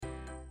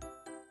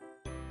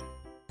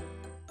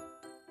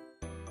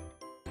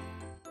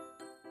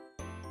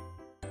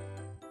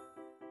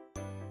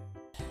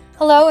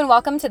Hello and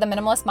welcome to the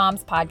Minimalist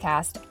Moms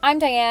podcast. I'm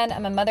Diane.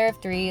 I'm a mother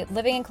of three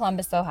living in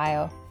Columbus,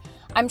 Ohio.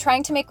 I'm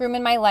trying to make room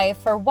in my life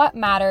for what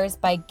matters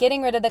by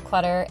getting rid of the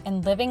clutter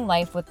and living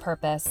life with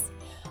purpose.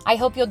 I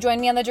hope you'll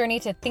join me on the journey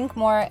to think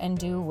more and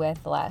do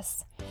with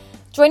less.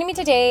 Joining me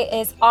today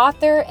is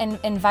author and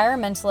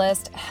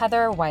environmentalist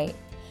Heather White.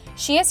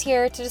 She is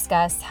here to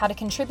discuss how to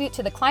contribute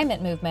to the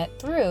climate movement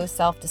through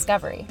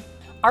self-discovery.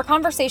 Our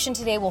conversation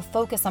today will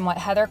focus on what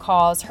Heather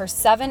calls her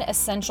 7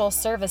 essential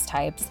service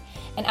types.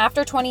 And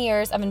after 20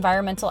 years of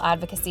environmental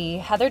advocacy,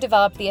 Heather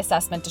developed the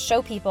assessment to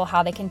show people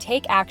how they can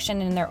take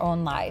action in their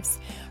own lives.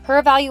 Her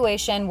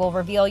evaluation will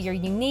reveal your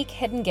unique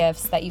hidden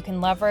gifts that you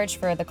can leverage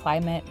for the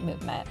climate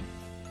movement.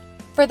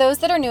 For those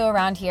that are new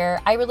around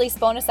here, I release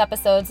bonus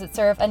episodes that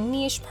serve a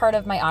niche part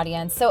of my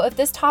audience. So if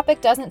this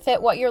topic doesn't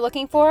fit what you're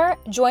looking for,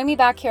 join me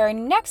back here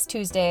next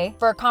Tuesday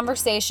for a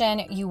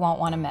conversation you won't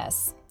want to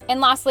miss. And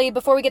lastly,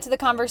 before we get to the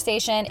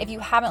conversation, if you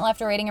haven't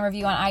left a rating and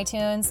review on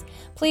iTunes,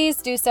 please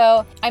do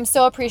so. I'm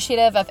so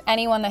appreciative of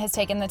anyone that has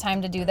taken the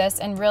time to do this.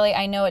 And really,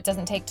 I know it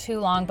doesn't take too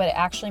long, but it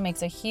actually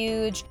makes a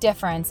huge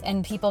difference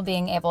in people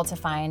being able to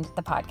find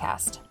the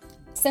podcast.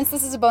 Since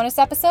this is a bonus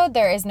episode,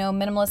 there is no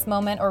minimalist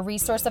moment or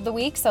resource of the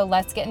week. So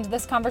let's get into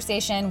this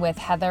conversation with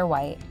Heather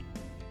White.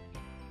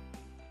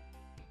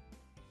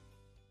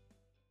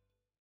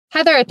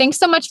 Heather, thanks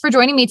so much for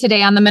joining me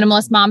today on the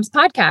Minimalist Moms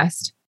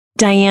podcast.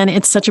 Diane,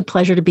 it's such a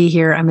pleasure to be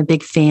here. I'm a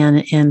big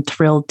fan and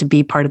thrilled to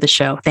be part of the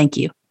show. Thank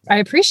you. I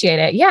appreciate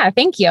it. Yeah,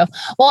 thank you.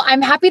 Well,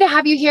 I'm happy to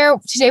have you here.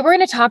 Today, we're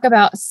going to talk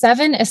about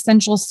 7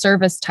 essential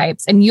service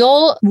types, and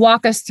you'll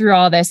walk us through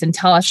all this and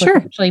tell us what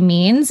it actually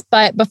means.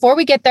 But before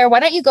we get there, why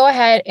don't you go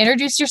ahead,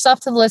 introduce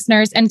yourself to the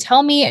listeners and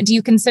tell me, do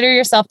you consider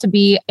yourself to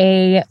be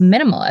a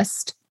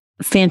minimalist?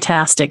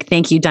 Fantastic.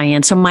 Thank you,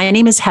 Diane. So my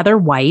name is Heather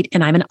White,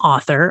 and I'm an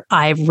author.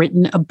 I've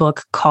written a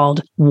book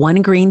called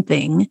One Green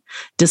Thing,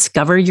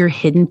 Discover Your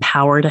Hidden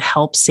Power to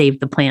Help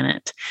Save the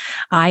Planet.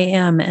 I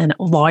am a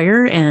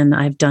lawyer, and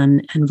I've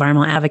done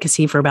environmental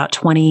advocacy for about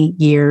 20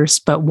 years.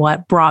 But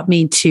what brought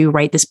me to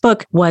write this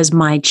book was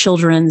my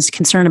children's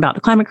concern about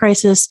the climate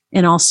crisis,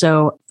 and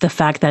also the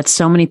fact that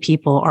so many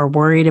people are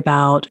worried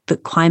about the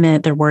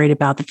climate. They're worried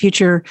about the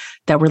future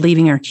that we're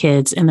leaving our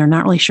kids, and they're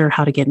not really sure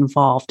how to get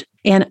involved.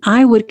 And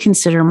I would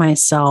consider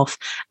myself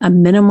a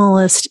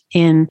minimalist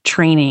in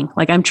training.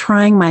 Like, I'm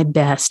trying my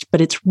best,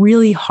 but it's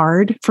really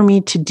hard for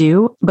me to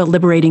do, but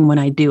liberating when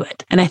I do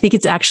it. And I think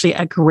it's actually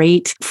a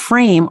great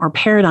frame or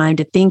paradigm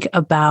to think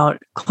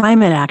about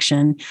climate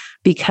action,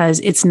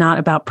 because it's not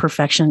about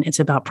perfection, it's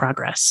about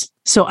progress.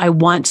 So I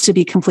want to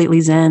be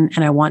completely zen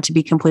and I want to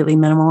be completely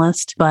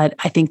minimalist, but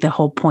I think the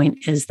whole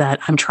point is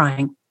that I'm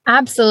trying.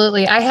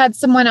 Absolutely. I had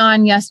someone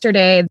on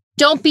yesterday,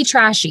 Don't Be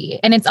Trashy.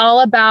 And it's all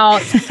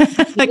about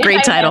a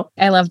great title.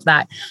 I loved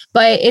that.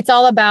 But it's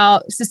all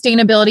about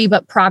sustainability,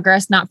 but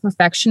progress, not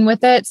perfection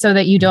with it, so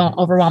that you don't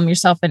overwhelm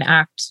yourself and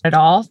act at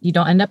all. You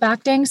don't end up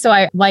acting. So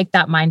I like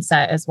that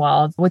mindset as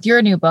well. With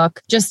your new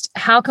book, just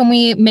how can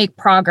we make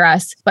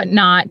progress, but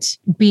not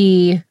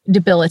be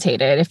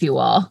debilitated, if you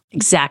will?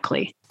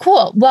 Exactly.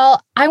 Cool.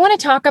 Well, I want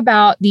to talk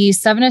about the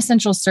 7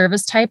 essential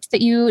service types that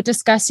you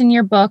discuss in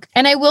your book.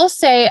 And I will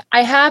say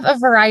I have a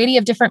variety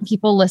of different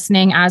people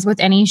listening, as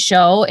with any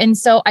show. And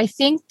so I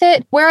think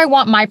that where I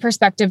want my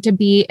perspective to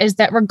be is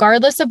that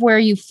regardless of where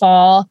you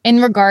fall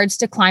in regards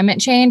to climate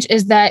change,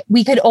 is that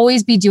we could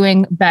always be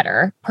doing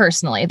better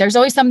personally. There's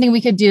always something we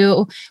could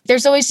do.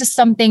 There's always just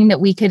something that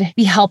we could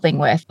be helping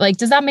with. Like,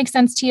 does that make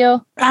sense to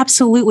you?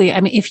 Absolutely.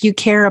 I mean, if you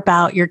care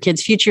about your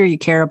kids' future, you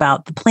care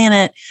about the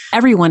planet,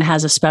 everyone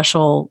has a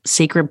special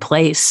sacred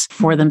place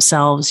for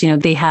themselves. You know,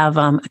 they have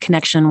a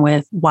connection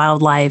with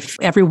wildlife.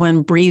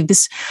 Everyone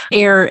breathes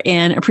air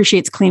and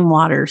appreciates clean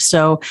water.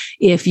 So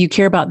if you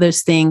care about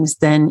those things,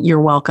 then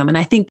you're welcome. And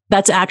I think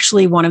that's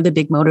actually one of the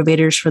big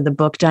motivators for the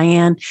book,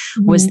 Diane,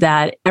 was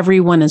that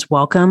everyone is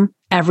welcome.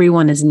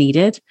 Everyone is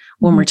needed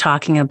when we're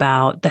talking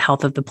about the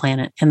health of the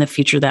planet and the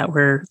future that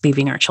we're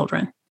leaving our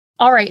children.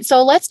 All right.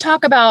 So let's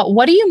talk about,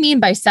 what do you mean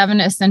by 7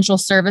 essential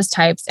service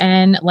types?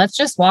 And let's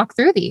just walk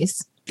through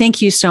these.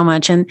 Thank you so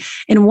much. And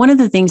one of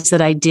the things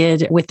that I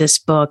did with this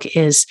book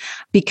is,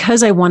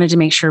 because I wanted to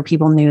make sure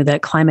people knew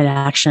that climate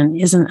action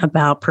isn't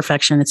about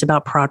perfection, it's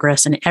about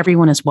progress, and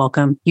everyone is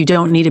welcome. You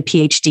don't need a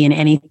PhD in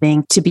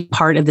anything to be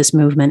part of this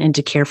movement and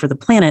to care for the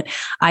planet.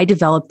 I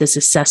developed this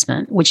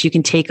assessment, which you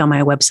can take on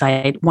my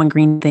website,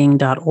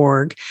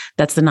 onegreenthing.org.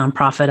 That's the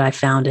nonprofit I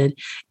founded.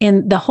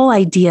 And the whole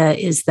idea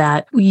is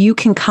that you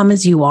can come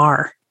as you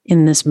are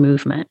in this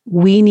movement.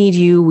 We need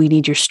you. We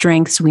need your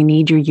strengths. We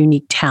need your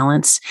unique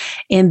talents.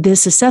 And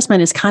this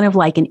assessment is kind of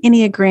like an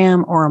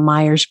Enneagram or a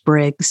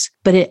Myers-Briggs,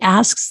 but it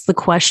asks the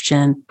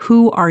question,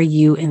 who are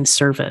you in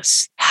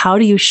service? How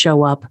do you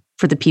show up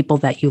for the people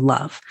that you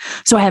love.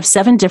 So I have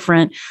 7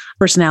 different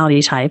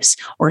personality types,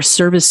 or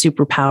service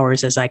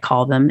superpowers, as I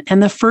call them.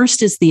 And the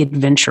first is the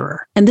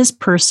adventurer. And this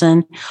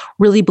person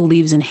really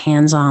believes in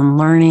hands-on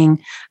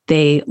learning.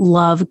 They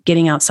love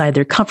getting outside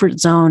their comfort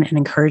zone and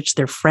encourage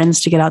their friends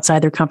to get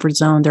outside their comfort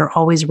zone. They're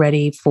always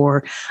ready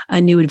for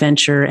a new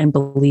adventure and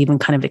believe in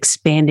kind of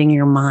expanding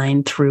your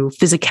mind through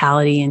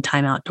physicality and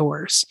time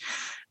outdoors.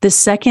 The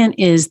second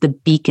is the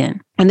beacon.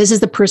 And this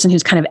is the person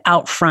who's kind of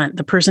out front,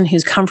 the person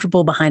who's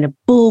comfortable behind a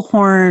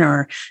bullhorn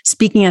or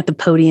speaking at the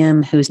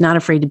podium, who's not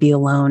afraid to be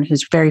alone,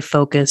 who's very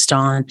focused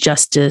on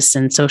justice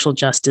and social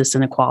justice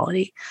and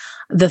equality.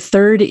 The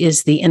third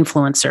is the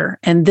influencer.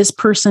 And this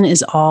person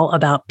is all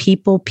about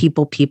people,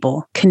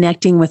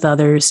 connecting with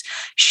others,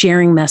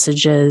 sharing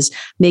messages,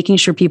 making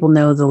sure people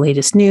know the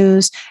latest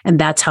news. And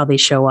that's how they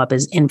show up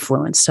as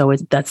influence. So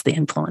that's the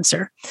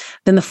influencer.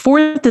 Then the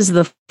fourth is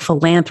the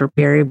philanthropist,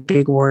 very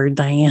big word,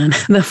 Diane,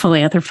 the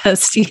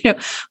philanthropist,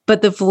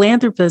 but the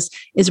philanthropist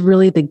is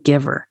really the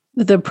giver.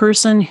 The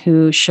person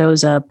who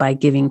shows up by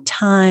giving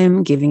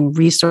time, giving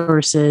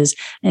resources,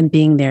 and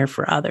being there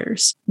for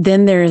others.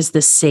 Then there is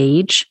the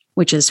sage,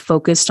 which is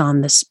focused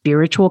on the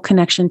spiritual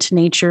connection to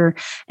nature.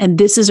 And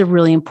this is a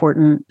really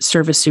important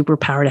service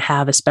superpower to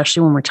have,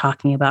 especially when we're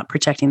talking about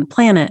protecting the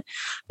planet,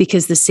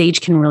 because the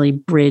sage can really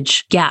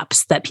bridge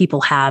gaps that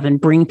people have and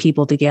bring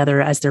people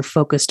together as they're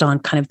focused on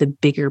kind of the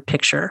bigger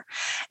picture.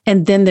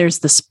 And then there's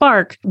the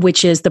spark,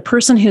 which is the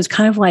person who's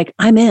kind of like,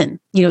 I'm in,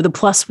 the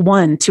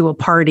 +1 to a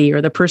party,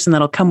 or the person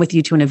that'll come with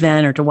you to an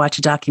event or to watch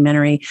a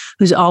documentary,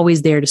 who's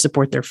always there to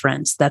support their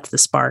friends. That's the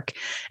spark.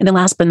 And then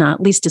last but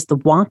not least is the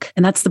wonk.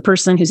 And that's the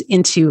person who's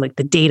into like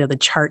the data, the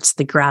charts,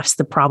 the graphs,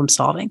 the problem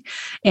solving,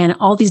 and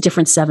all these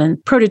different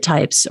 7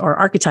 prototypes or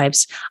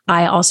archetypes.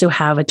 I also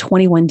have a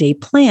 21-day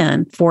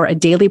plan for a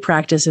daily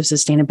practice of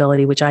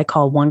sustainability, which I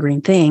call One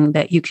Green Thing,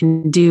 that you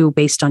can do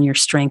based on your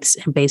strengths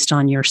and based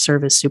on your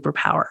service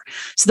superpower.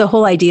 So the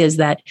whole idea is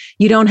that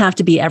you don't have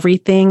to be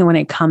everything when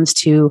it comes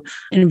to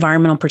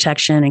environmental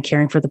protection and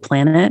caring for the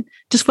planet.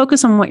 Just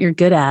focus on what you're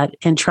good at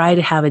and try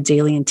to have a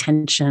daily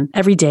intention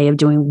every day of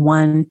doing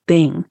one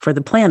thing for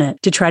the planet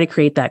to try to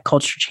create that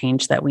culture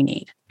change that we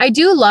need. I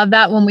do love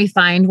that when we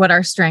find what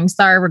our strengths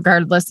are,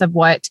 regardless of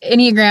what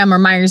Enneagram or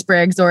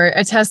Myers-Briggs or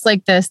a test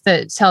like this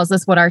that tells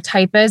us what our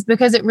type is,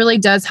 because it really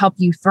does help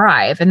you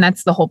thrive. And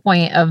that's the whole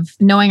point of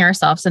knowing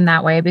ourselves in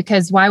that way,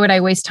 because why would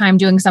I waste time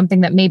doing something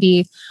that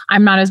maybe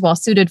I'm not as well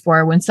suited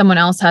for when someone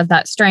else has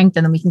that strength,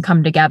 and then we can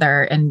come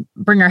together and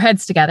bring our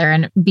heads together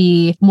and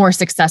be more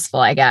successful,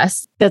 I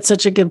guess. That's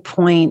such a good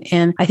point.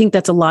 And I think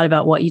that's a lot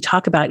about what you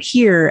talk about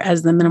here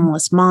as the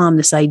minimalist mom,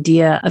 this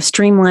idea of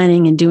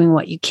streamlining and doing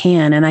what you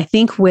can. And I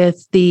think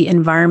with the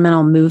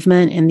environmental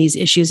movement and these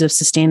issues of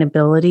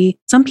sustainability,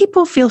 some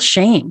people feel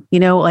shame,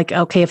 like,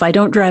 okay, if I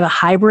don't drive a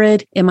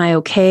hybrid, am I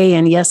okay?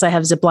 And yes, I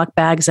have Ziploc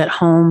bags at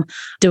home.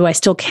 Do I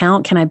still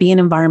count? Can I be an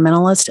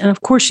environmentalist? And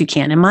of course you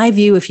can. In my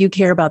view, if you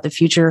care about the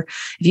future,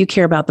 if you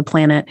care about the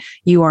planet,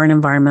 you are an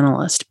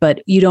environmentalist,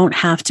 but you don't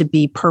have to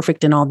be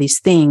perfect in all these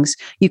things.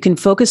 You can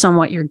focus on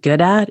what you're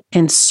good at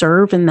and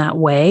serve in that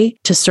way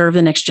to serve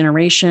the next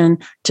generation,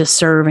 to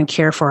serve and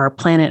care for our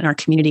planet and our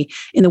community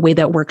in the way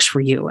that works for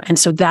you. And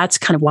so that's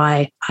kind of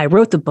why I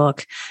wrote the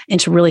book, and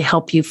to really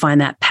help you find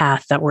that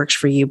path that works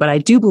for you. But I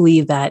do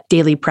believe that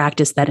daily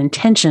practice, that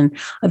intention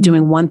of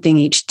doing one thing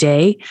each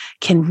day,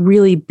 can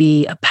really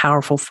be a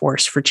powerful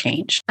force for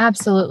change.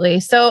 Absolutely.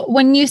 So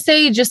when you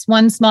say just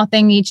one small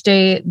thing each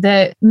day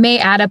that may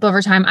add up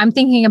over time, I'm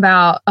thinking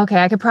about,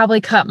 okay, I could probably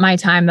cut my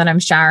time that I'm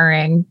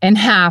showering in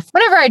half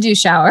whenever I do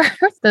shower,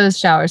 those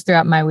showers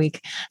throughout my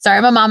week. Sorry,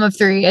 I'm a mom of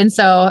 3. And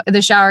so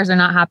the showers are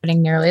not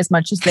happening nearly as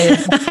much as they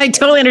I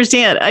totally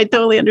understand.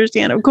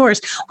 Of course.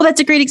 Well, that's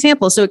a great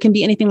example. So it can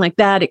be anything like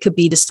that. It could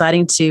be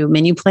deciding to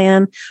menu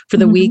plan for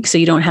the week, so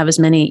you don't have as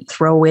many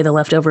throw away the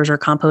leftovers or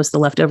compost the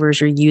leftovers.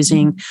 You're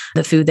using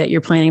the food that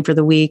you're planning for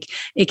the week.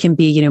 It can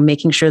be,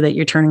 making sure that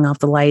you're turning off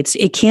the lights.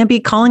 It can be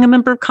calling a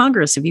member of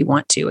Congress if you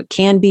want to. It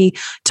can be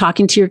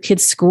talking to your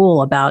kids'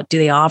 school about, do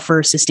they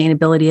offer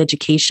sustainability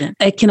education?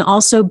 It can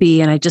also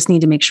be, and I just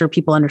need to make sure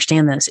people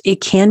understand this,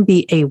 it can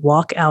be a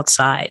walk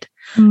outside.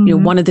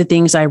 One of the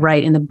things I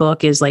write in the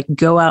book is like,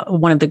 go out.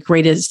 One of the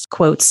greatest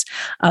quotes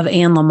of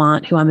Anne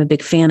Lamott, who I'm a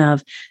big fan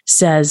of,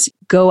 says,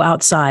 go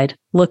outside,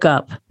 look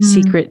up,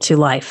 secret to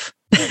life.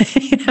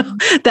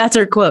 That's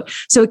her quote.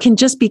 So it can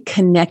just be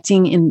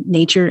connecting in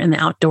nature and the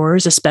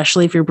outdoors,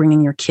 especially if you're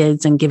bringing your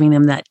kids and giving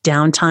them that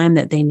downtime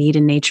that they need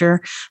in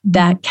nature.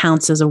 That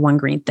counts as a one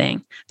green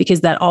thing,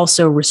 because that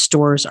also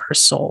restores our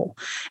soul.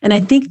 And I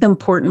think the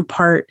important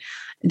part,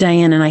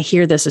 Diane, and I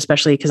hear this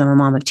especially because I'm a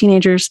mom of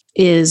teenagers,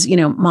 is,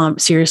 mom,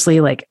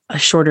 seriously, like a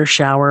shorter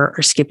shower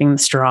or skipping the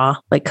straw,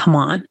 like, come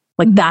on,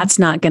 like that's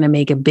not going to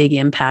make a big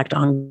impact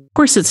on, of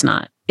course it's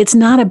not. It's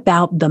not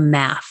about the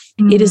math.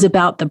 It is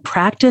about the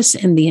practice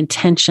and the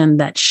intention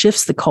that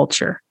shifts the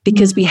culture,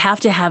 because we have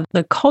to have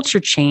the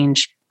culture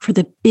change for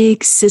the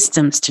big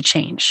systems to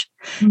change.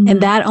 And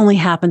that only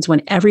happens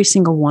when every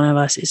single one of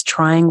us is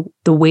trying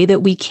the way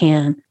that we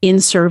can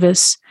in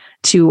service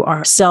to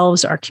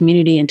ourselves, our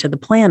community, and to the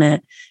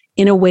planet,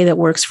 in a way that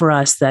works for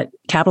us, that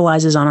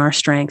capitalizes on our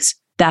strengths,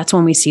 that's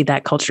when we see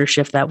that culture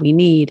shift that we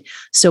need.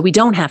 So we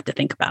don't have to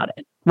think about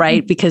it,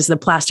 right? Because the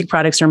plastic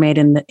products are made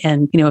and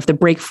if the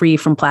Break Free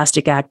from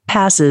Plastic Act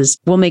passes,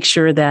 we'll make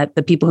sure that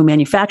the people who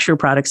manufacture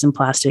products in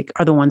plastic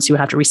are the ones who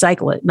have to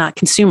recycle it, not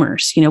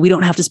consumers. We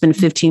don't have to spend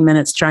 15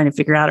 minutes trying to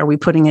figure out, are we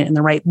putting it in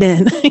the right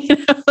bin?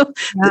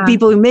 The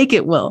people who make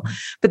it will.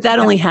 But that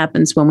only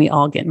happens when we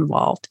all get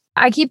involved.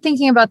 I keep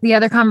thinking about the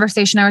other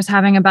conversation I was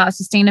having about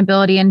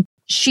sustainability, and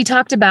she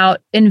talked about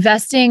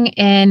investing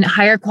in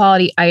higher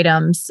quality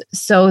items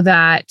so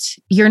that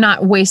you're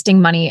not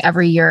wasting money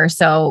every year or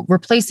so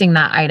replacing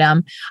that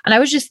item. And I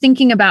was just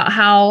thinking about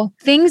how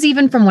things,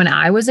 even from when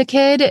I was a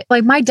kid,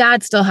 like my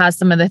dad still has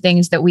some of the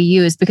things that we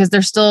use because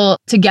they're still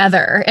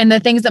together. And the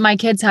things that my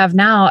kids have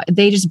now,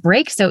 they just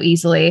break so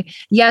easily.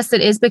 Yes,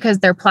 it is because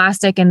they're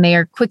plastic and they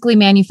are quickly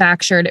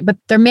manufactured, but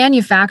they're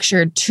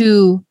manufactured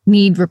to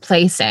need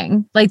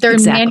replacing. Like they're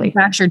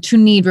manufactured to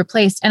need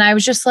replaced. And I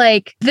was just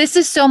like, this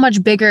is so much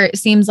bigger, it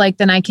seems like,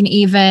 than I can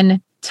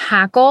even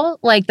tackle,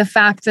 like the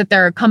fact that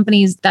there are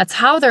companies, that's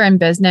how they're in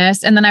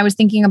business. And then I was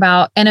thinking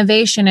about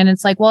innovation, and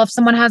it's like, well, if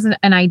someone has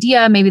an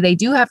idea, maybe they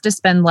do have to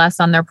spend less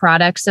on their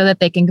product so that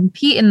they can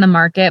compete in the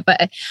market.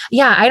 But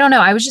yeah, I don't know.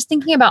 I was just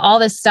thinking about all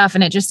this stuff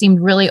and it just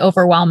seemed really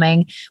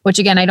overwhelming, which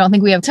again, I don't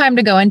think we have time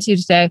to go into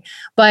today.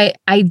 But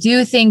I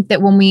do think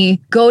that when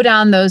we go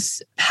down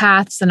those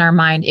paths in our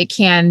mind, it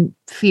can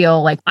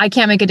feel like I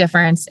can't make a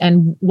difference.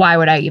 And why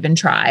would I even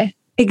try?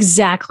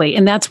 Exactly.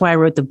 And that's why I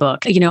wrote the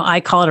book.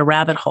 I call it a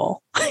rabbit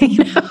hole.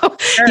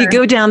 Sure. You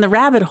go down the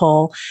rabbit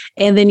hole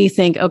and then you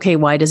think, okay,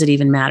 why does it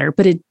even matter?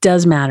 But it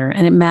does matter.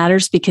 And it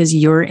matters because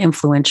you're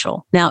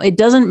influential. Now, it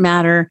doesn't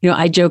matter.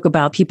 I joke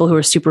about people who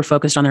are super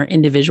focused on their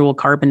individual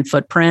carbon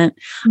footprint.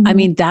 Mm-hmm. I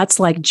mean, that's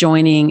like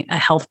joining a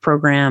health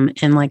program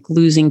and like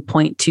losing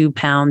 0.2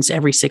 pounds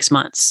every 6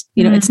 months.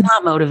 It's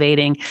not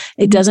motivating.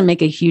 It doesn't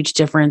make a huge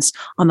difference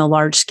on the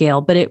large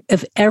scale. But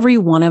if every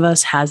one of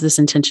us has this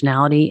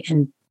intentionality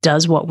and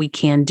does what we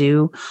can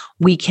do,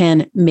 we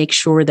can make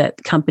sure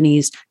that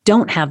companies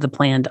don't have the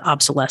planned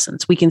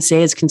obsolescence. We can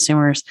say as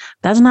consumers,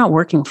 that's not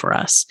working for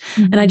us.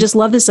 Mm-hmm. And I just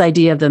love this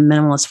idea of the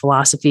minimalist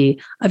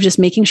philosophy of just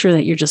making sure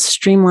that you're just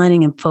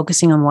streamlining and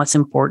focusing on what's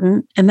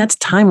important. And that's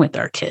time with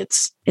our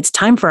kids. It's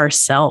time for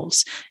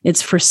ourselves.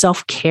 It's for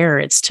self-care.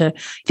 It's to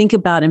think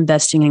about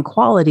investing in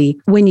quality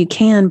when you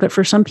can. But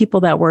for some people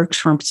that works,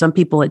 for some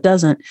people it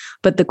doesn't.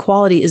 But the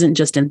quality isn't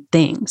just in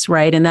things,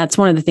 right? And that's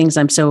one of the things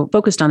I'm so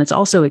focused on. It's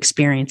also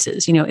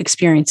experiences,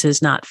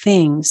 experiences, not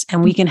things.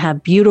 And we can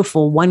have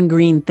beautiful one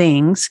green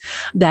things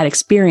that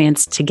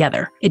experience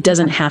together. It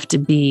doesn't have to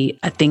be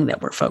a thing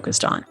that we're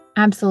focused on.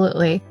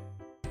 Absolutely.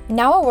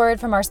 Now a word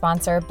from our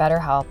sponsor,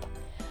 BetterHelp.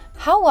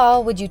 How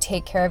well would you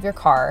take care of your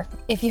car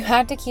if you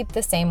had to keep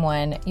the same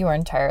one your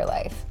entire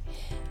life?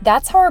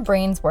 That's how our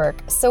brains work,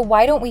 so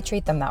why don't we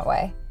treat them that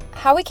way?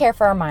 How we care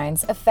for our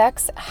minds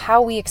affects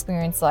how we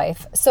experience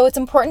life, so it's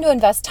important to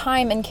invest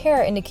time and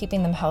care into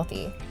keeping them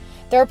healthy.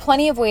 There are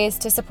plenty of ways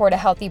to support a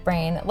healthy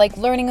brain, like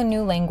learning a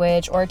new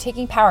language or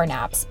taking power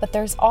naps, but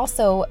there's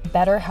also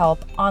BetterHelp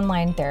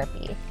online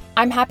therapy.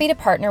 I'm happy to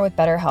partner with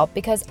BetterHelp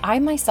because I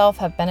myself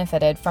have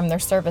benefited from their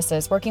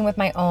services working with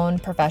my own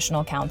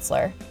professional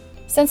counselor.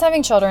 Since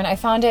having children, I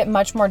found it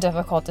much more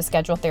difficult to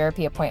schedule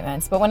therapy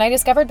appointments, but when I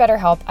discovered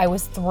BetterHelp, I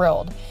was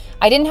thrilled.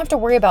 I didn't have to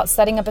worry about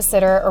setting up a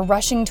sitter or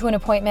rushing to an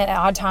appointment at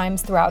odd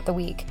times throughout the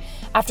week.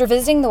 After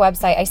visiting the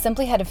website, I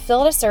simply had to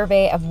fill out a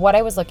survey of what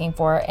I was looking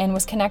for and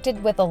was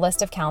connected with a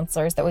list of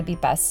counselors that would be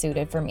best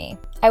suited for me.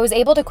 I was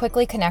able to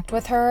quickly connect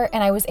with her,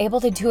 and I was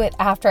able to do it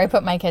after I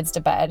put my kids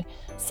to bed.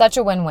 Such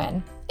a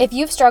win-win. If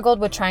you've struggled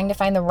with trying to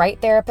find the right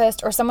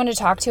therapist or someone to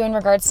talk to in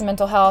regards to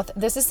mental health,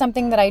 this is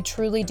something that I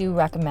truly do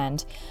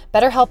recommend.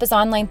 BetterHelp is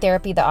online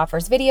therapy that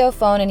offers video,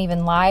 phone, and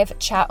even live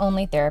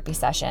chat-only therapy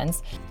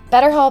sessions.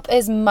 BetterHelp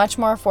is much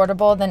more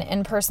affordable than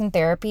in-person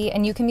therapy,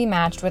 and you can be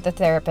matched with a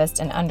therapist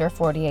in under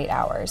 48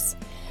 hours.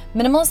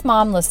 Minimalist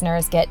Mom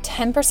listeners get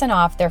 10%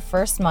 off their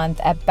first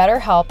month at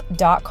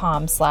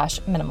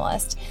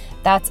betterhelp.com/minimalist.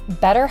 That's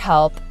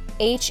BetterHelp,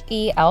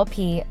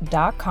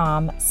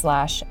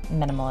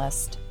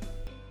 HELP.com/minimalist.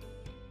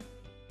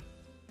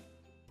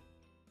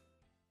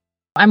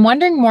 I'm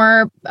wondering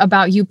more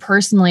about you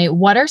personally.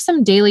 What are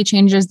some daily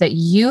changes that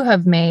you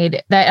have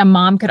made that a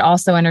mom could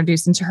also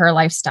introduce into her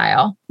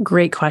lifestyle?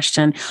 Great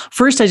question.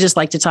 First, I just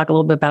like to talk a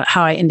little bit about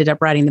how I ended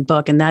up writing the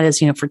book. And that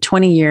is, for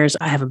 20 years,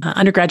 I have an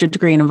undergraduate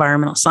degree in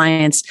environmental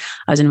science.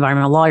 I was an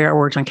environmental lawyer. I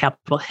worked on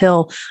Capitol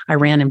Hill. I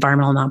ran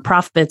environmental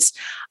nonprofits.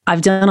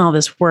 I've done all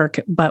this work,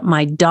 but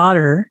my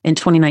daughter in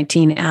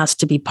 2019 asked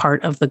to be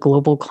part of the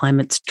global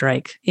climate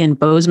strike in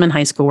Bozeman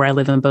High School, where I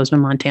live in Bozeman,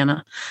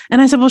 Montana.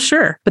 And I said, well,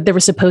 sure. But there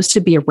was supposed to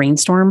be a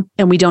rainstorm,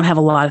 and we don't have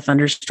a lot of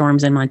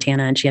thunderstorms in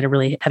Montana. And she had a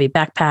really heavy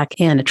backpack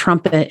and a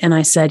trumpet. And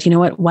I said, you know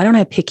what? Why don't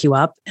I pick you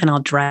up and I'll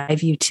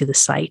drive you to the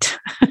site?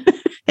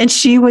 And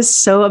she was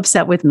so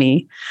upset with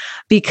me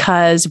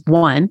because,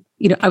 one,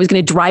 I was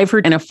going to drive her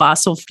in a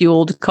fossil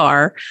fueled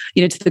car,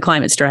 to the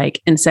climate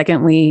strike. And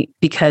secondly,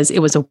 because it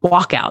was a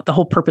walkout. The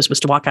whole purpose was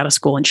to walk out of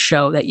school and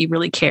show that you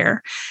really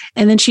care.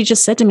 And then she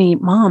just said to me,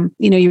 Mom,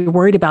 you're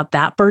worried about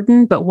that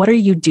burden, but what are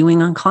you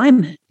doing on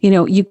climate?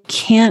 You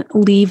can't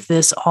leave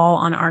this all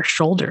on our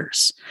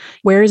shoulders.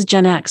 Where is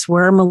Gen X?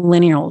 Where are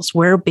millennials?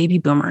 Where are baby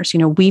boomers?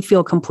 We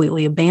feel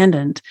completely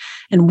abandoned.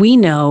 And we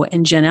know,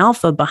 and Gen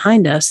Alpha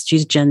behind us,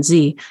 she's Gen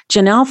Z,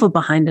 Gen Alpha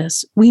behind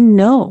us, we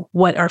know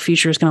what our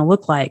future is going to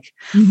look like.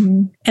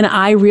 Mm-hmm. And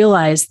I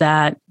realized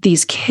that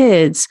these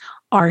kids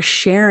are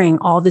sharing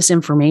all this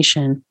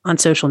information on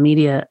social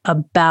media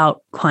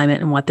about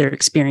climate and what they're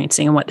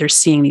experiencing and what they're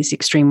seeing, these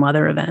extreme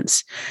weather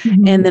events.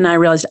 Mm-hmm. And then I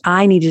realized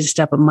I needed to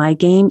step up my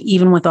game,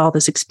 even with all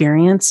this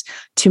experience,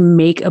 to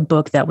make a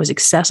book that was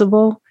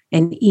accessible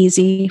and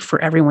easy for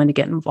everyone to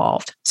get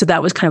involved. So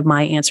that was kind of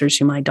my answer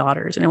to my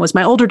daughters. And it was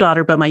my older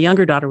daughter, but my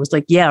younger daughter was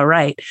like, yeah,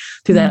 right,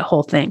 through that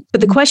whole thing.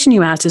 But the question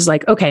you asked is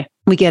like, okay,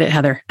 we get it,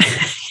 Heather.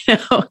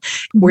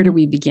 Where do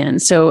we begin?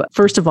 So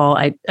first of all,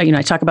 I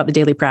talk about the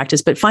daily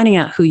practice, but finding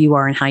out who you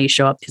are and how you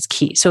show up is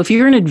key. So if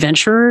you're an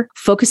adventurer,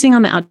 focusing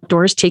on the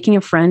outdoors, taking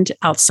a friend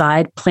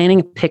outside, planning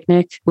a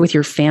picnic with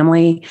your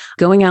family,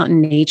 going out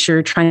in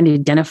nature, trying to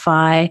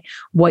identify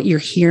what you're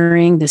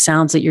hearing, the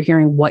sounds that you're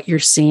hearing, what you're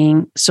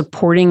seeing,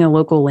 supporting a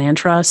local land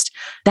trust,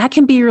 that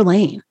can be your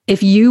lane.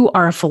 If you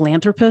are a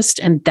philanthropist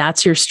and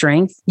that's your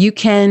strength, you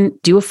can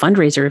do a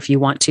fundraiser if you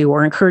want to,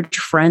 or encourage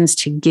friends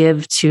to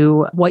give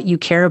to what you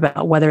care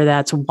about, whether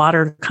that's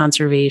water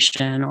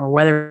conservation or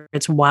whether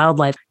it's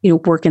wildlife,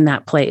 work in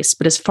that place.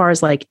 But as far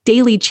as like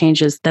daily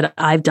changes that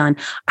I've done,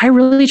 I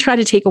really try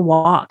to take a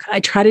walk. I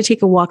try to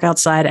take a walk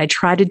outside. I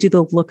try to do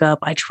the lookup.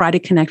 I try to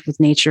connect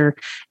with nature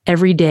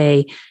every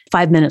day.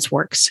 5 minutes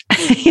works.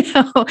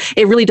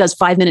 It really does.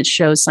 5 minutes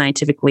shows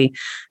scientifically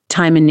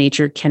time in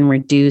nature can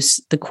reduce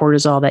the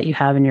cortisol that you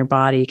have in your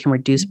body, can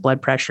reduce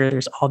blood pressure.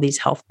 There's all these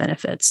health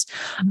benefits.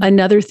 Mm-hmm.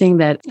 Another thing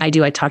that I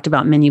do, I talked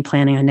about menu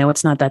planning. I know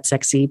it's not that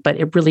sexy, but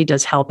it really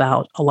does help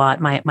out a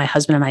lot. My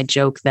husband and I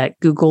joke that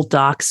Google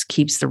Docs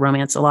keeps the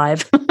romance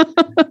alive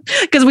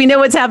because we know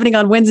what's happening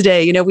on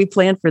Wednesday. We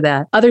plan for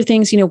that. Other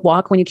things,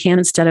 walk when you can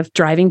instead of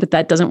driving, but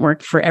that doesn't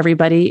work for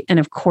everybody. And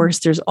of course,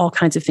 there's all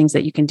kinds of things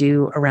that you can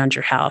do around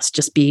your house.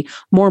 Just be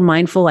more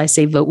mindful. I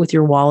say vote with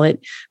your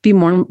wallet. Be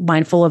more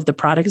mindful of the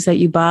products that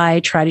you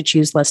buy. Try to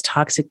choose less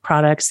toxic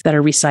products that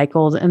are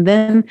recycled. And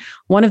then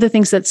one of the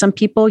things that some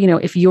people,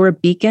 if you're a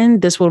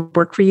beacon, this will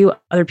work for you.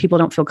 Other people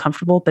don't feel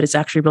comfortable, but it's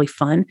actually really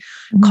fun.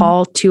 Mm-hmm.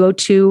 Call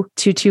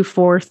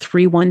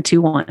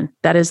 202-224-3121.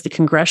 That is the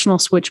congressional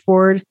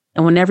switchboard.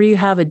 And whenever you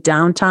have a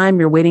downtime,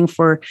 you're waiting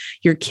for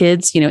your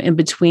kids, in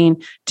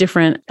between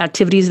different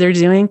activities they're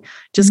doing,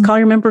 just call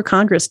your member of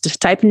Congress,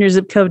 just type in your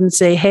zip code and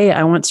say, hey,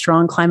 I want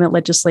strong climate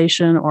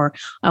legislation, or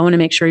I want to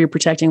make sure you're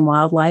protecting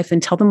wildlife,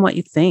 and tell them what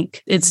you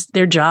think. It's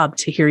their job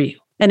to hear you.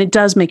 And it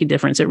does make a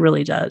difference. It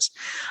really does.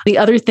 The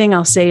other thing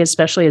I'll say,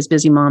 especially as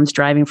busy moms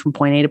driving from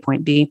point A to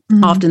point B,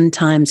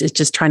 oftentimes is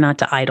just try not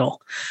to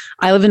idle.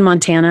 I live in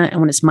Montana,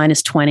 and when it's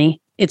minus 20,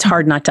 it's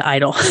hard not to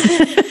idle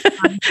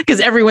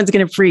because everyone's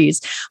going to freeze.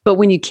 But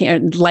when you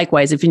can't,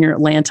 likewise, if you're in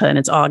Atlanta and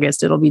it's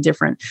August, it'll be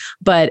different.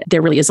 But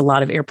there really is a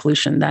lot of air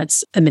pollution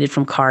that's emitted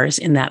from cars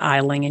in that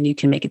idling, and you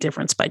can make a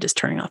difference by just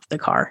turning off the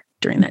car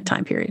during that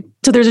time period.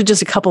 So there's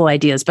just a couple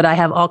ideas, but I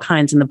have all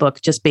kinds in the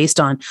book just based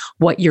on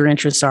what your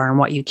interests are and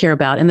what you care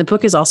about. And the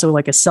book is also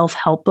like a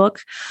self-help book.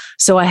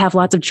 So I have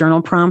lots of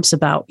journal prompts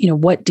about,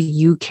 what do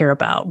you care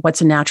about? What's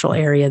a natural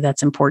area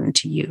that's important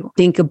to you?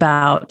 Think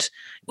about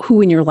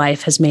who in your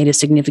life has made a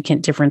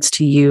significant difference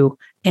to you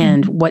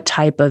and what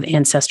type of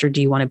ancestor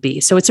do you want to be?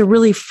 So it's a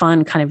really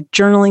fun kind of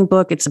journaling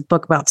book. It's a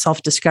book about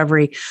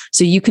self-discovery.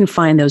 So you can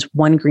find those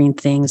one green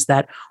things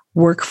that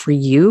work for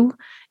you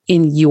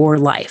in your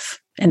life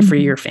and for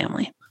your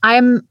family.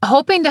 I'm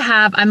hoping to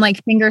have, I'm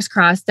like, fingers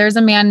crossed, there's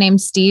a man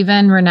named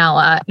Steven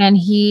Rinella, and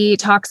he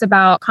talks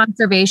about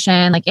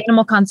conservation, like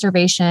animal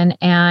conservation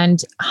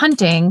and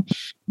hunting.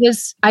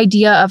 This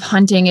idea of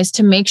hunting is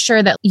to make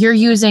sure that you're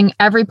using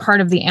every part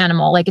of the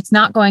animal, like it's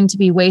not going to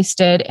be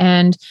wasted.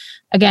 And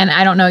again,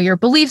 I don't know your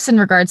beliefs in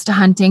regards to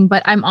hunting,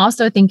 but I'm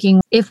also thinking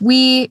if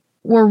we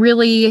were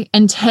really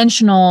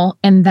intentional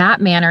in that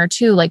manner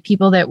too, like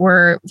people that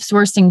were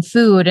sourcing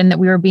food and that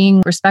we were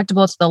being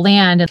respectable to the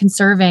land and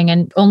conserving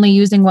and only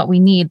using what we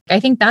need.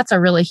 I think that's a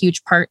really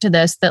huge part to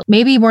this that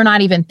maybe we're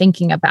not even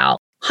thinking about.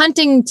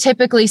 Hunting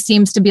typically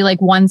seems to be like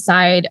one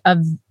side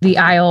of the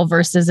aisle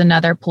versus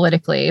another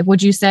politically.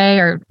 Would you say,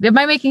 or am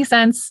I making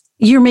sense?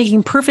 You're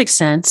making perfect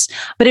sense,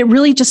 but it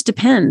really just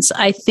depends.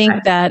 I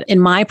think that in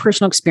my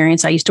personal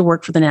experience, I used to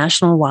work for the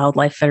National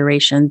Wildlife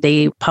Federation.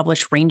 They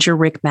publish Ranger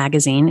Rick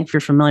magazine, if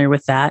you're familiar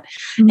with that.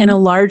 And a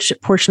large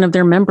portion of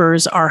their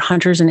members are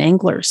hunters and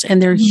anglers,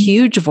 and they're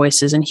huge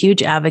voices and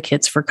huge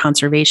advocates for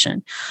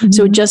conservation.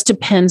 So it just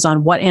depends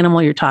on what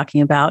animal you're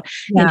talking about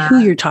and who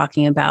you're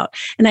talking about.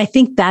 And I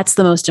think that's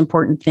the most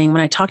important thing.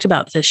 When I talked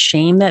about the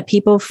shame that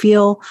people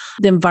feel,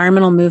 the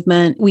environmental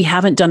movement, we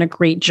haven't done a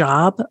great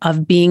job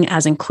of being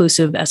as inclusive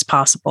inclusive as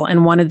possible.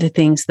 And one of the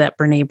things that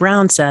Brene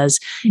Brown says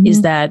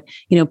is that,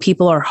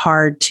 people are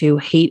hard to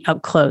hate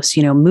up close,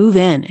 move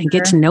in and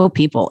get to know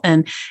people.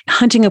 And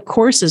hunting, of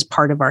course, is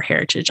part of our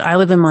heritage. I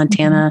live in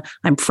Montana.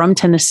 I'm from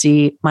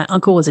Tennessee. My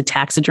uncle was a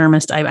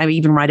taxidermist. I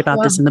even write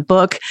about this in the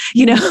book,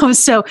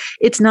 so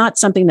it's not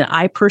something that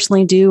I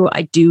personally do.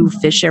 I do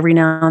fish every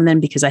now and then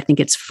because I think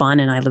it's fun,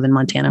 and I live in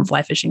Montana and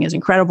fly fishing is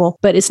incredible,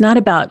 but it's not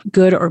about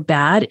good or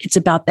bad. It's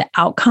about the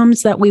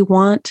outcomes that we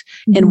want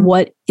and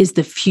what is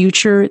the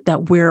future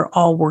that we're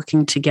all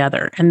working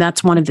together. And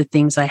that's one of the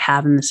things I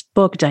have in this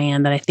book,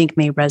 Diane, that I think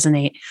may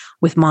resonate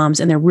with moms.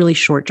 And they're really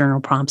short journal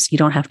prompts. You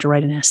don't have to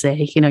write an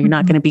essay. You're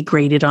not going to be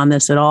graded on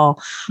this at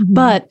all.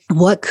 But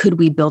what could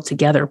we build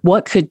together?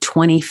 What could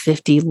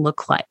 2050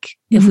 look like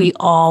if we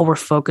all were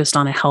focused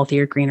on a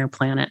healthier, greener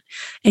planet?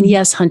 And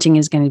yes, hunting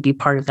is going to be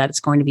part of that. It's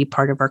going to be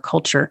part of our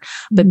culture,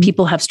 but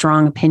people have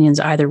strong opinions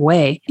either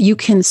way. You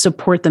can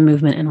support the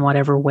movement in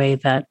whatever way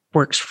that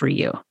works for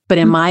you. But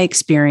in my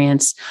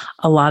experience,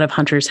 a lot of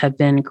hunters have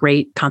been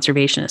great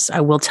conservationists.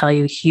 I will tell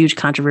you, huge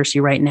controversy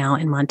right now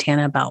in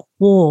Montana about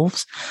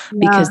wolves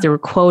because there were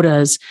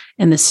quotas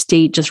and the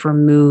state just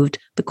removed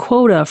the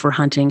quota for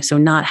hunting. So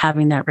not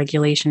having that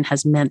regulation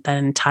has meant that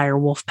an entire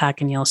wolf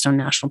pack in Yellowstone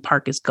National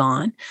Park is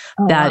gone.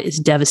 That is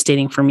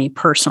devastating for me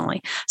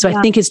personally. So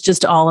I think it's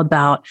just all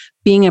about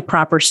being a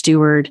proper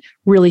steward,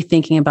 really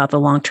thinking about the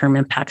long-term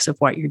impacts of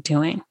what you're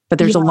doing. But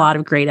there's a lot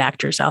of great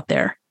actors out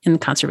there in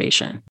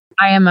conservation.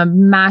 I am a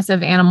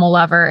massive animal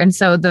lover. And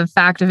so the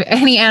fact of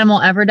any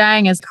animal ever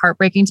dying is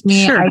heartbreaking to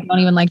me. I don't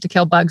even like to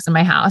kill bugs in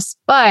my house.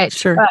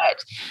 But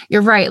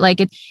you're right.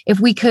 Like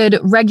if we could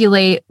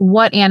regulate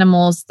what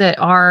animals that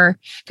are,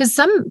 because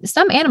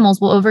some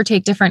animals will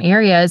overtake different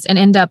areas and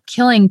end up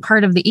killing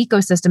part of the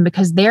ecosystem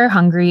because they're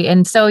hungry.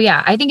 And so,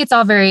 I think it's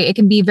all it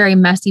can be very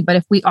messy. But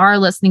if we are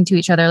listening to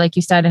each other, like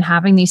you said, and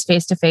having these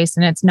face-to-face,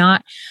 and it's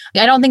not,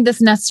 I don't think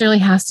this necessarily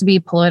has to be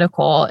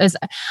political.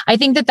 I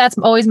think that's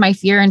always my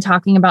fear in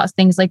talking about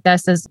things like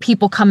this, as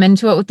people come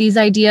into it with these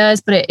ideas,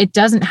 but it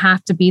doesn't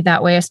have to be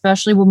that way,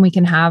 especially when we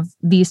can have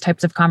these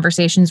types of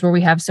conversations where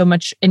we have so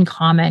much in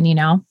common,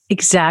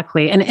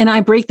 Exactly. And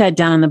I break that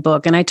down in the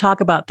book, and I talk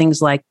about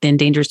things like the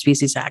Endangered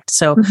Species Act.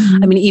 So,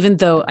 I mean, even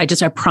though I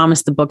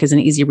promise the book is an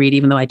easy read,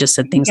 even though I just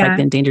said things like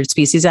the Endangered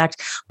Species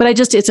Act, but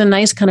it's a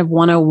nice kind of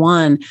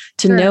 101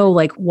 to know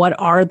like what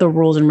are the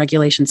rules and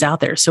regulations out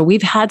there. So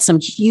we've had some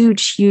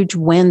huge, huge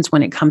wins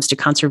when it comes to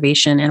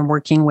conservation and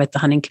working with the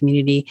hunting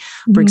community.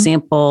 For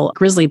example,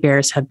 grizzly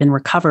bears have been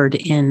recovered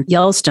in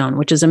Yellowstone,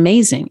 which is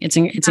amazing. It's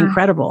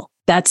incredible.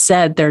 That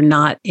said, they're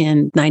not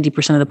in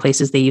 90% of the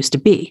places they used to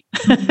be.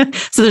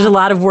 So there's a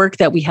lot of work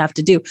that we have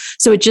to do.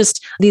 So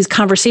these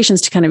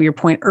conversations, to kind of your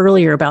point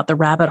earlier about the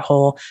rabbit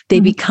hole, they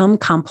become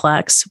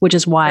complex, which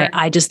is why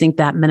I just think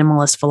that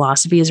minimalist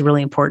philosophy is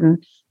really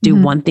important. Do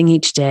one thing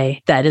each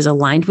day that is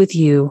aligned with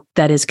you,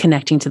 that is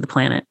connecting to the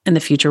planet and the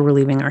future we're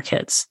leaving our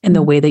kids in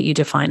the way that you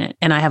define it.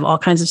 And I have all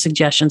kinds of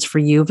suggestions for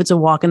you. If it's a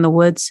walk in the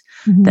woods,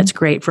 that's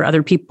great. For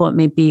other people, it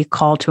may be a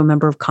call to a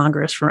member of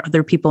Congress. For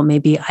other people, it may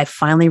be, I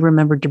finally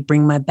remembered to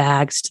bring my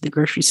bags to the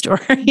grocery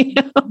store.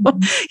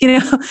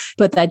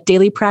 But that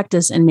daily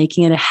practice and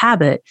making it a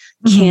habit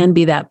can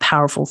be that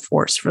powerful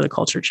force for the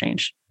culture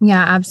change.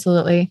 Yeah,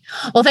 absolutely.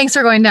 Well, thanks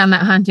for going down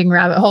that hunting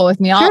rabbit hole with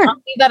me. I'll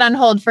leave that on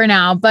hold for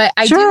now, but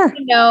I do want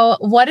to know,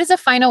 what is a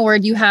final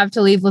word you have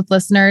to leave with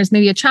listeners?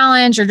 Maybe a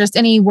challenge or just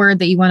any word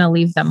that you want to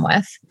leave them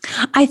with?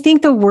 I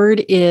think the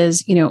word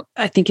is,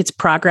 I think it's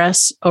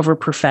progress over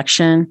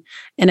perfection.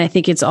 And I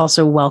think it's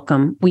also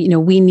welcome.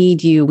 We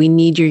need you. We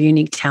need your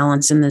unique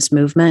talents in this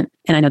movement.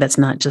 And I know that's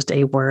not just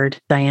a word,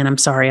 Diane, I'm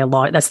sorry,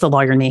 that's the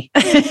lawyer in me.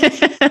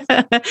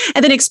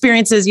 And then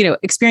experiences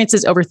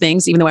over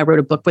things, even though I wrote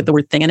a book with the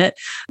word thing in it.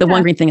 The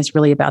One Green Thing is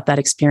really about that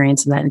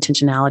experience and that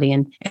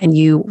intentionality. And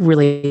you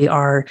really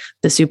are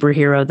the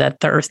superhero that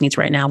the earth needs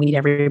right now. We need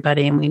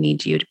everybody, and we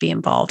need you to be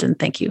involved. And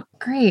thank you.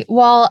 Great.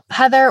 Well,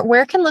 Heather,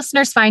 where can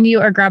listeners find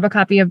you or grab a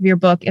copy of your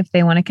book if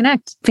they want to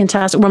connect?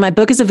 Fantastic. Well, my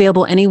book is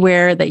available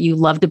anywhere that you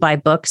love to buy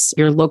books,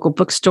 your local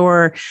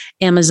bookstore,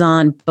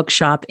 Amazon,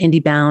 Bookshop,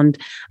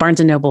 IndieBound, Barnes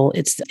 & Noble.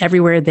 It's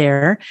everywhere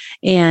there.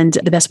 And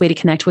the best way to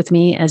connect with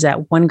me is at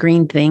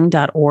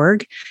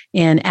onegreenthing.org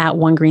and at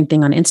One Green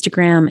Thing on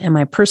Instagram. And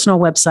my personal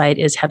website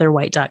is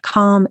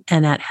heatherwhite.com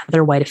and at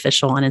Heather White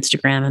Official on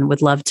Instagram, and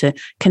would love to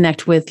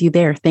connect with you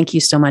there. Thank you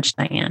so much,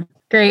 Diane.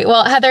 Great.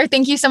 Well, Heather,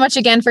 thank you so much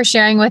again for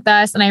sharing with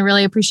us. And I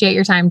really appreciate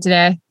your time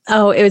today.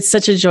 Oh, it was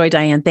such a joy,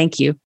 Diane.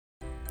 Thank you.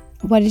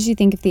 What did you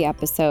think of the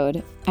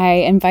episode? I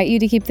invite you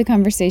to keep the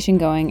conversation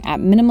going at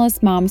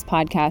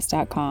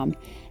minimalistmomspodcast.com.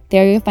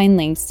 There you'll find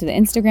links to the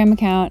Instagram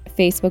account,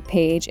 Facebook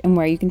page, and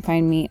where you can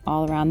find me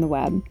all around the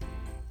web.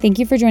 Thank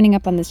you for joining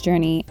up on this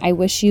journey. I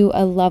wish you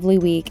a lovely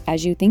week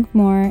as you think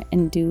more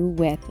and do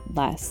with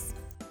less.